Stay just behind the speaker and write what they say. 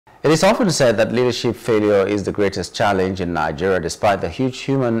It is often said that leadership failure is the greatest challenge in Nigeria, despite the huge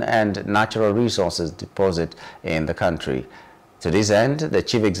human and natural resources deposit in the country. To this end, the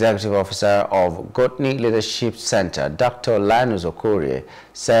Chief Executive Officer of GOTNI Leadership Center, Dr. Linus Okorie,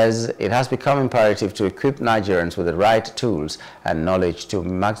 says it has become imperative to equip Nigerians with the right tools and knowledge to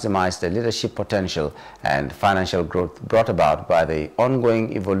maximize their leadership potential and financial growth brought about by the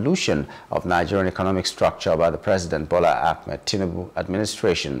ongoing evolution of Nigerian economic structure by the President Bola Ahmed Tinubu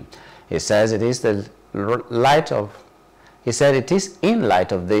administration. He says it is in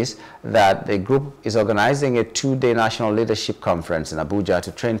light of this that the group is organizing a two-day national leadership conference in Abuja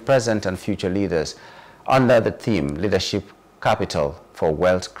to train present and future leaders under the theme Leadership Capital for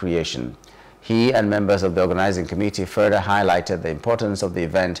Wealth Creation. He and members of the organizing committee further highlighted the importance of the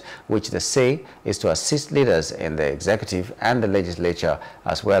event, which they say is to assist leaders in the executive and the legislature,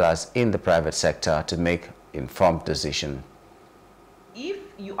 as well as in the private sector, to make informed decisions. If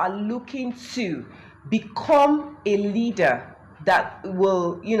you are looking to become a leader that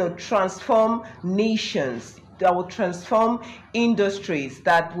will, transform nations, that will transform industries,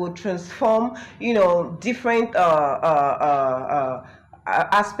 that will transform, different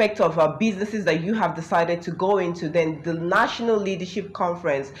aspects of businesses that you have decided to go into, then the National Leadership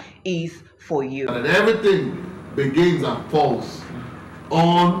Conference is for you. And everything begins and falls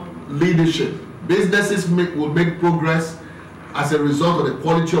on leadership. Businesses will make progress as a result of the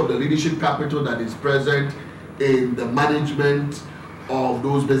quality of the leadership capital that is present in the management of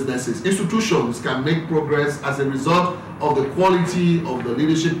those businesses. Institutions can make progress as a result of the quality of the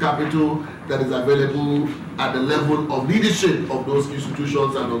leadership capital that is available at the level of leadership of those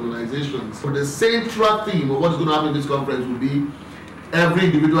institutions and organizations. So the central theme of what is going to happen in this conference will be every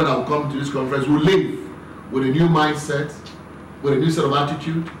individual that will come to this conference will live with a new mindset, with a new set of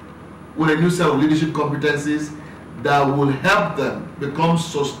attitude, with a new set of leadership competencies that will help them become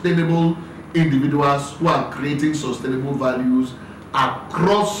sustainable individuals who are creating sustainable values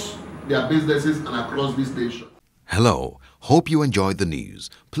across their businesses and across this nation. Hello, hope you enjoyed the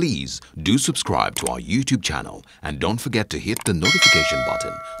news. Please do subscribe to our YouTube channel and don't forget to hit the notification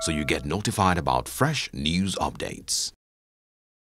button so you get notified about fresh news updates.